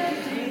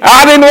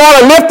 I didn't want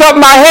to lift up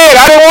my head.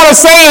 I didn't want to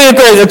say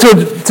anything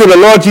until the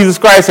Lord Jesus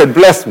Christ had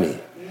blessed me.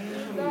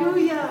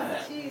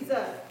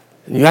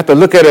 And you have to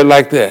look at it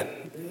like that.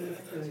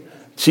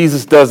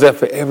 Jesus does that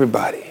for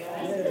everybody.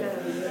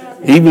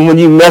 Even when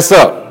you mess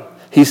up,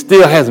 he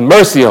still has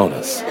mercy on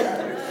us.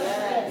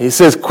 He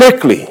says,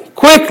 quickly,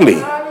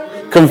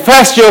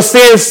 confess your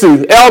sins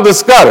to Elder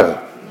Scudder.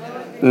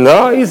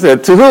 No, he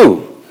said, to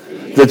who?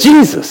 To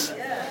Jesus.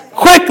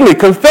 Quickly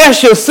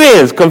confess your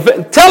sins.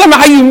 Tell him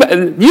how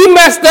you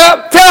messed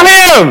up. Tell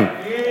him.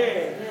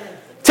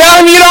 Tell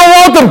him you don't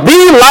want to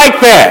be like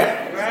that.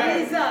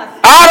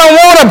 I don't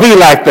want to be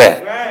like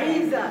that.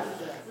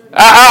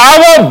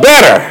 I want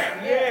better.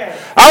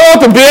 I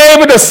want to be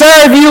able to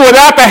serve you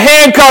without the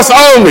handcuffs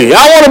on me.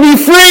 I want to be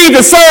free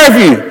to serve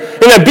you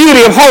in the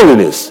beauty of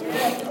holiness.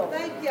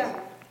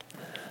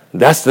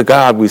 That's the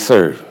God we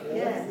serve.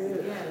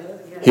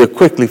 He'll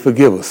quickly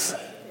forgive us.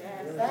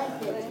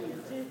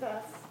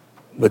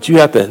 But you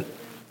have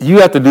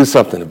to do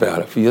something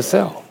about it for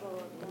yourself.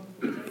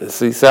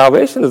 See,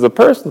 salvation is a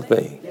personal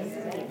thing.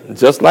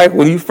 Just like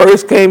when you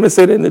first came and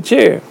sat in the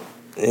chair.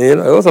 It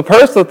was a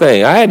personal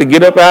thing. I had to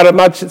get up out of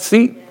my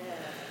seat.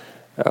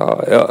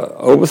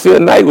 Overseer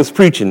Knight was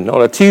preaching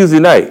on a Tuesday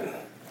night.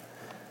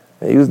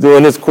 He was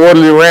doing his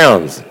quarterly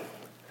rounds.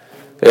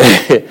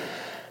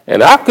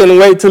 And I couldn't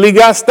wait till he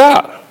got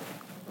stopped.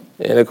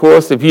 And of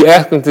course, if you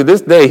ask him to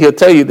this day, he'll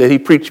tell you that he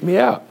preached me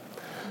out.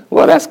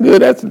 Well, that's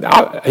good.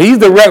 He's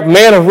the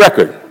man of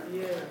record.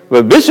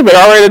 But Bishop had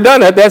already done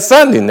that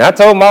Sunday. And I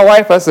told my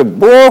wife, I said,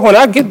 boy, when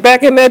I get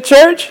back in that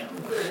church,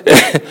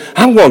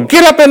 I'm going to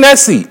get up in that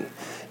seat.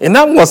 And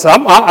I'm going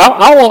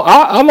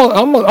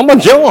to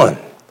join.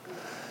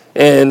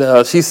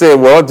 And she said,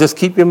 well, just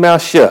keep your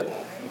mouth shut.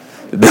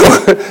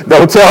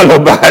 Don't tell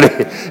nobody.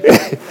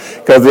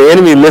 Because the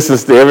enemy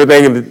listens to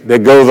everything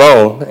that goes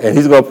on. And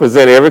he's going to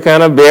present every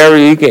kind of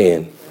barrier he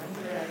can.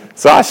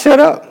 So I shut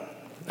up.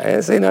 I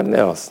didn't say nothing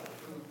else.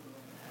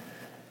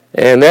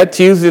 And that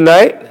Tuesday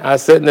night, I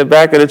sat in the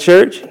back of the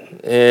church.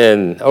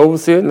 And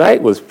Overseer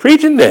Knight was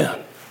preaching down.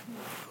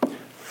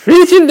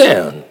 Preaching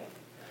down.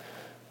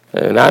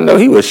 And I know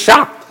he was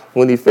shocked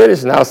when he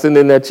finished. And I was sitting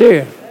in that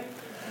chair.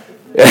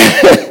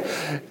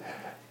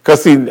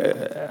 Because see,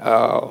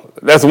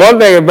 that's one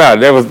thing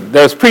about it.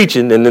 There's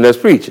preaching and then there's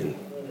preaching.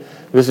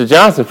 Mr.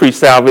 Johnson preached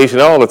salvation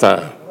all the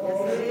time.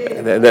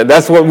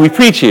 That's what we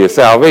preach here,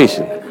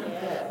 salvation.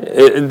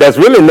 That's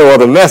really no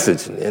other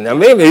message. And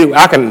maybe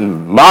I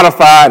can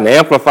modify and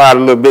amplify it a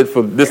little bit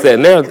for this, that,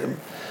 and that.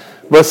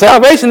 But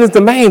salvation is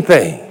the main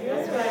thing.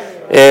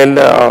 And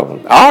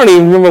I don't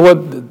even remember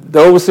what the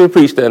overseer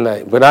preached that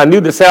night. But I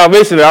knew the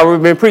salvation had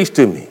already been preached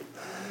to me.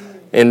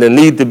 And the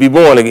need to be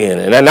born again.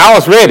 And I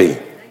was ready.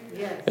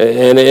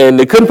 And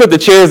they couldn't put the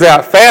chairs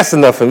out fast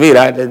enough for me.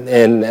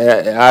 And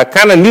I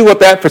kind of knew what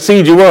that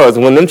procedure was.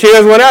 When them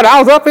chairs went out, I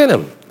was up in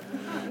them.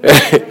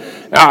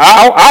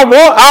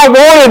 I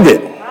wanted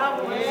it.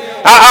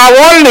 I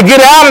wanted to get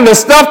out of the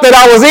stuff that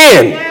I was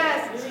in.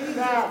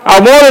 I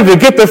wanted to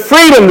get the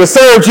freedom to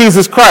serve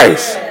Jesus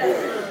Christ.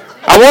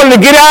 I wanted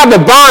to get out of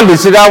the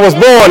bondage that I was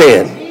born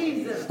in.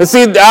 And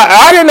see,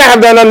 I didn't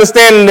have that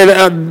understanding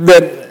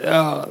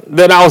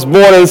that I was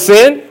born in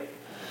sin,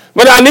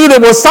 but I knew there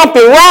was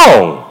something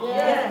wrong.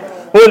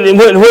 When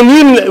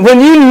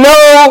you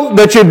know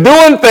that you're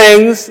doing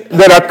things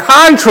that are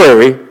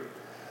contrary,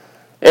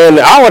 and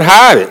I would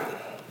hide it.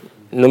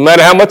 No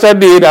matter how much I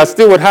did, I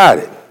still would hide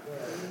it.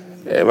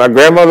 And my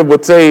grandmother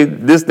would say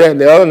this, that,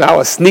 and the other, and I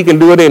would sneak and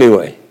do it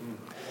anyway.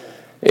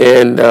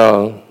 And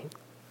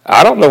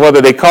I don't know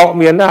whether they caught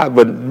me or not,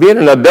 but being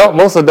an adult,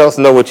 most adults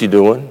know what you're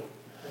doing.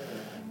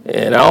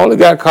 And I only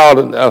got caught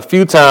a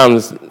few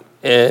times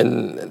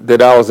and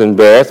that I was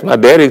embarrassed. My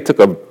daddy took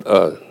a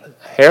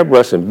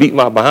hairbrush and beat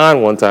my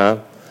behind one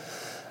time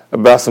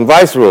about some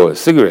Viceroys,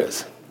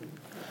 cigarettes.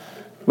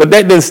 But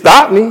that didn't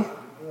stop me.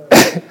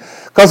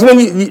 Because when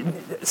you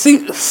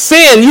see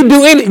sin, you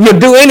do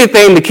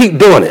anything to keep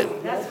doing it.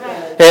 That's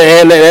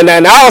right.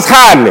 And I was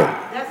hiding it.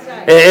 That's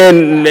right.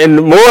 And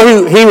the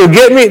more he would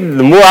get me,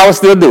 the more I would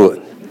still do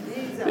it.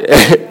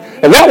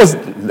 And that was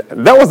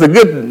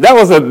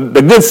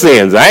the good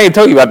sins. I ain't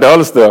told you about the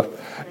other stuff.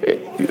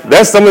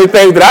 That's some of the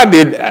things that I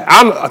did.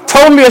 I'm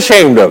totally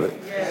ashamed of it.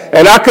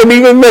 And I couldn't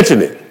even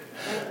mention it.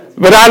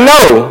 But I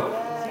know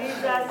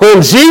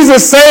when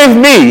Jesus saved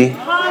me,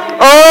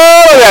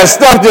 all of that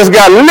stuff just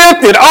got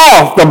lifted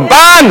off. The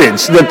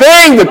bondage, the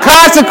thing, the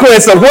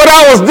consequence of what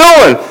I was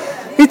doing.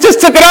 He just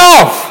took it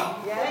off.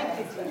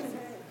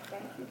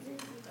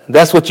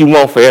 That's what you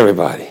want for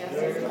everybody.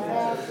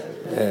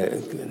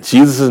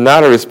 Jesus is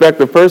not a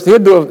respecter of person. He'll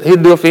do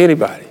it for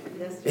anybody.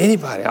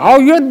 Anybody. All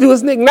you have to do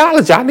is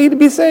acknowledge, I need to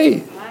be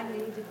saved.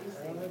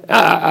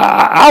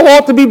 I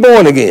want to be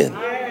born again.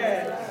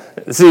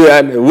 See,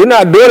 we're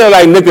not doing it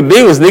like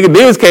Nicodemus.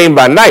 Nicodemus came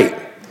by night.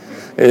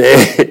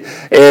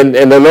 And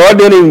the Lord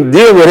didn't even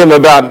deal with him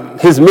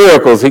about his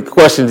miracles,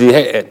 questions he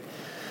had.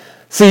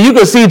 See, you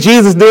can see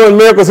Jesus doing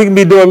miracles. He can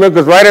be doing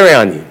miracles right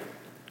around you.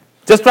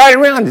 Just right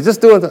around you, just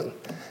doing something.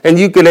 And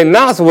you can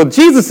acknowledge, well,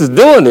 Jesus is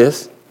doing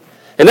this.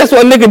 And that's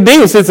what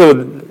Nicodemus said.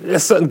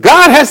 So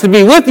God has to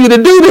be with you to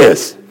do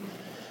this.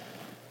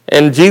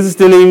 And Jesus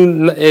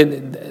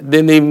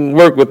didn't even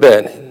work with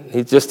that.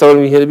 He just told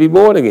him he had to be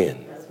born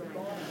again.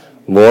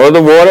 Born of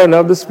the water and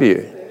of the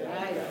Spirit.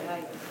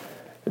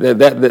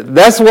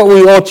 That's what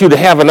we want you to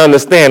have an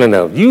understanding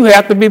of. You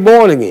have to be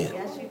born again.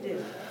 Yes, you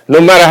do.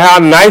 No matter how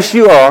nice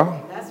you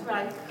are. That's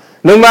right.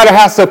 No matter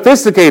how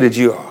sophisticated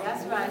you are.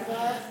 That's right.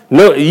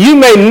 No, you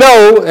may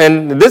know,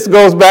 and this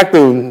goes back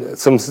to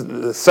some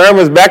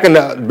sermons back in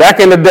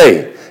the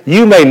day.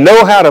 You may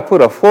know how to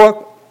put a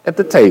fork at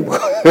the table.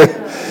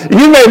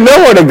 You may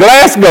know where the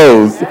glass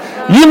goes.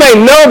 You may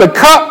know the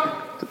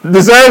cup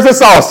deserves a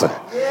saucer.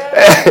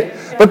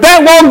 But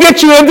that won't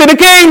get you into the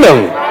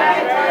kingdom.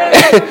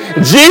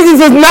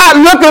 Jesus is not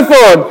looking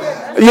for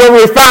your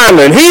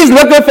refinement. He's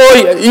looking for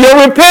your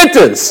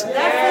repentance.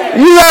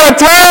 You got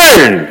to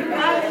turn.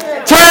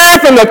 Turn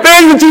from the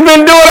things that you've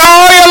been doing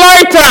all your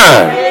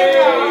lifetime.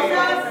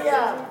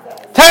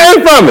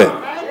 Turn from it.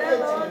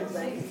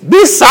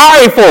 Be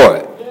sorry for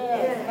it.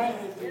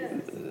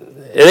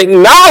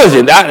 Acknowledge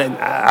it. I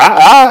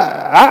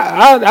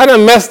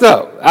done messed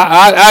up.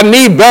 I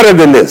need better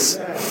than this.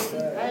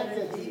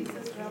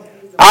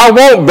 I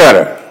want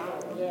better.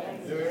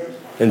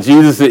 And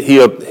Jesus,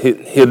 he'll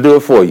do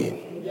it for you.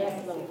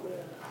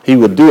 He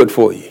will do it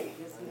for you.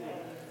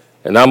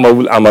 And I'm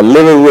a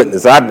living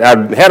witness. I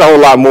had a whole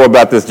lot more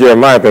about this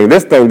Jeremiah thing.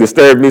 This thing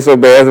disturbed me so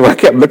bad. I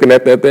kept looking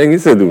at that thing. He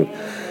said,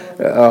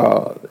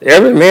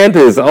 every man to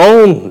his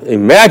own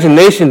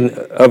imagination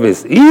of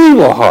his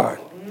evil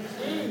heart.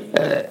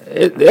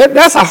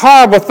 That's a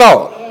horrible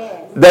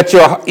thought, that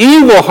your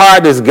evil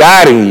heart is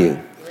guiding you.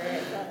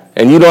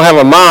 And you don't have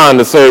a mind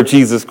to serve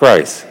Jesus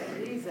Christ.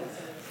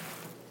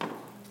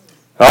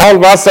 All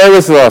of our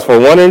services are for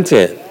one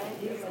intent.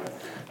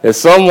 That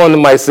someone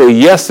might say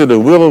yes to the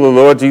will of the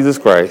Lord Jesus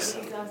Christ,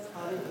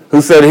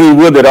 who said he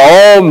would that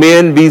all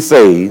men be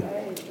saved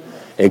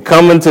and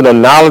come into the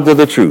knowledge of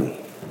the truth.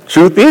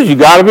 Truth is, you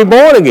got to be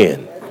born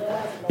again.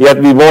 You have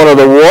to be born of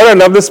the water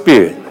and of the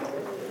Spirit.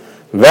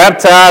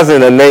 Baptized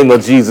in the name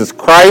of Jesus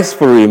Christ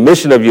for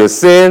remission of your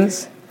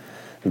sins.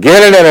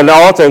 Get it at an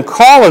altar and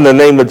call in the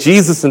name of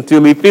Jesus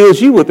until he fills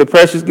you with the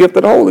precious gift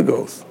of the Holy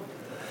Ghost.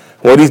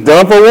 What he's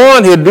done for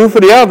one, he'll do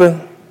for the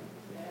other.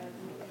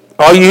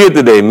 All you hear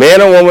today,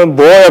 man or woman,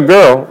 boy or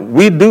girl,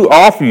 we do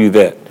offer you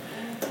that.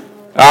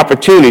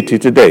 opportunity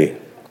today.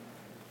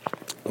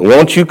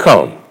 Won't you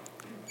come?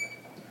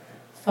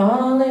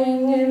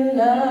 Falling in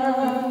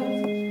love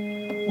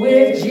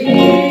with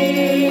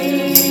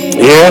Jesus.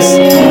 Yes.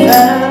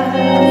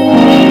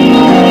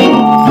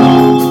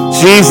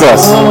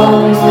 Jesus.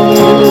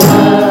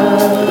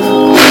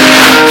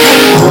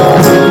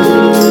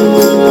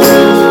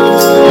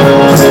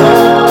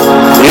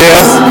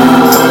 Yes.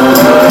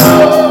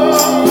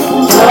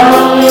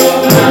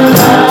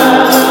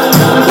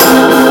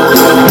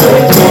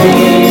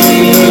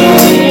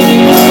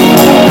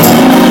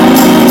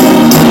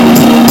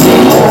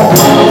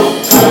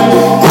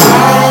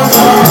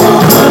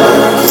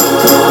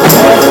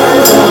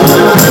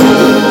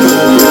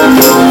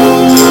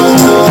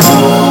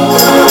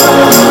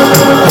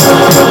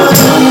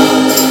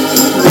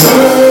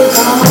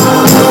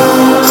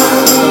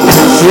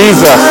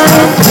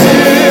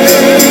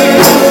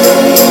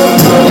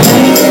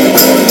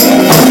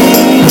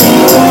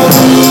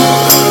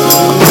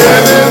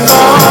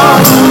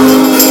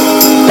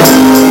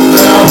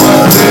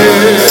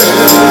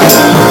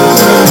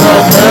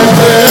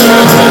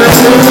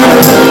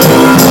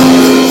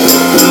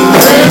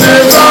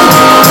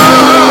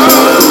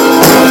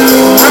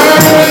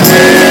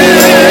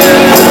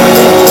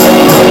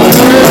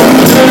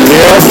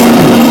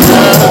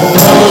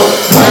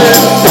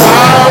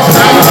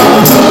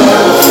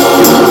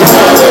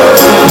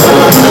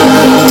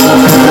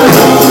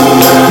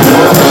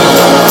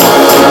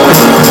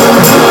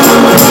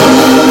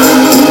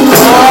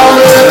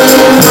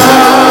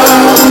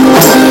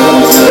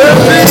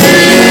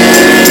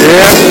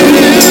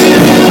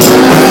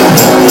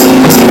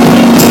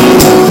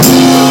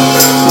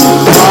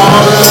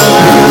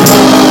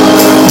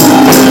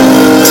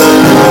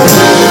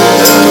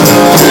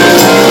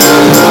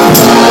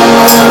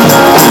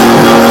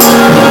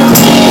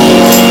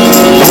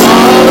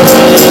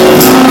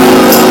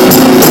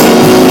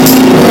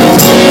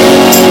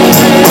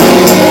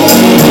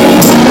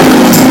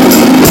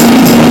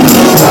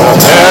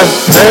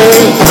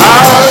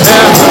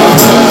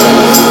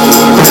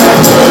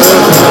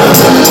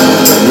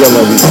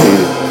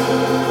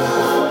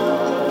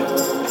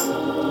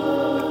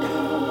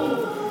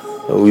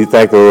 We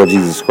thank the Lord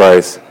Jesus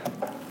Christ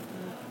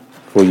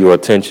for your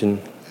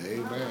attention.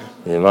 Amen.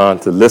 And your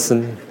mind to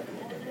listen.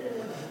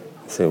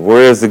 Say,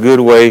 where is the good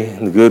way?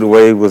 The good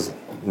way was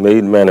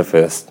made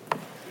manifest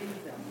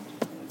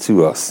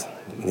to us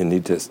in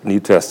the New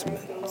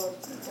Testament.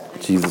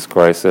 Jesus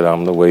Christ said,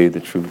 I'm the way,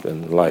 the truth,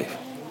 and the life.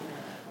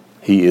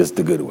 He is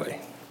the good way.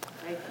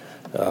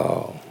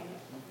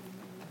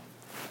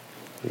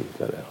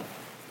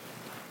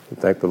 We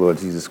thank the Lord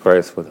Jesus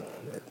Christ for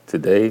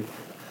today.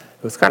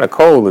 It was kind of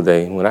cold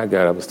today when I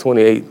got up. It was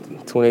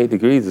 28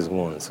 degrees this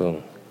morning.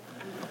 So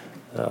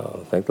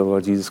thank the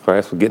Lord Jesus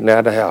Christ for getting out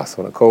of the house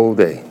on a cold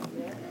day.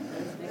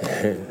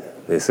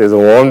 They say the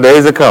warm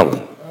days are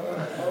coming.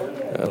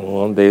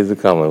 Warm days are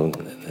coming.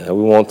 And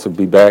we want to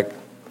be back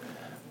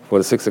for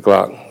the 6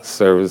 o'clock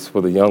service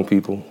for the young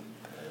people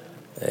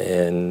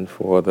and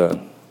for the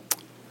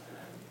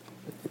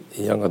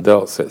young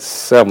adults at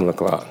 7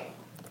 o'clock.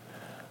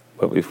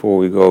 But before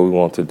we go, we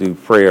want to do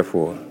prayer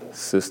for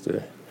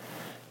Sister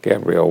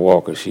Gabrielle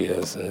Walker. She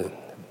has a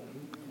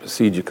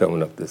procedure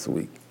coming up this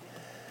week.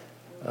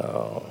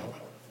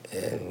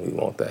 And we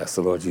want to ask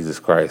the Lord Jesus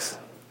Christ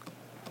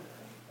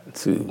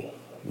to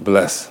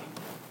bless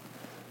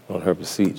on her procedure.